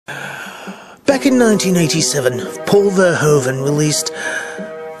Back in 1987, Paul Verhoeven released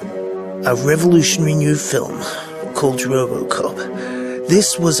a revolutionary new film called Robocop.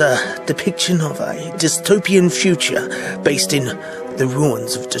 This was a depiction of a dystopian future based in the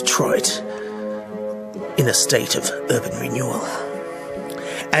ruins of Detroit, in a state of urban renewal.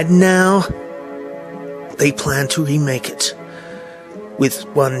 And now they plan to remake it with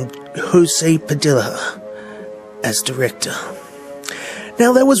one Jose Padilla as director.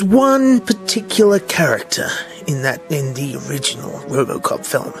 Now, there was one particular character in the original Robocop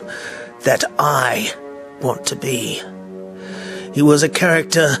film that I want to be. He was a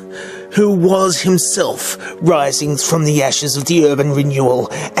character who was himself rising from the ashes of the urban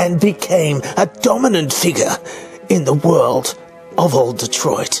renewal and became a dominant figure in the world of old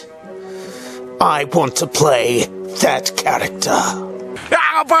Detroit. I want to play that character.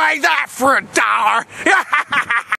 I'll buy that for $1.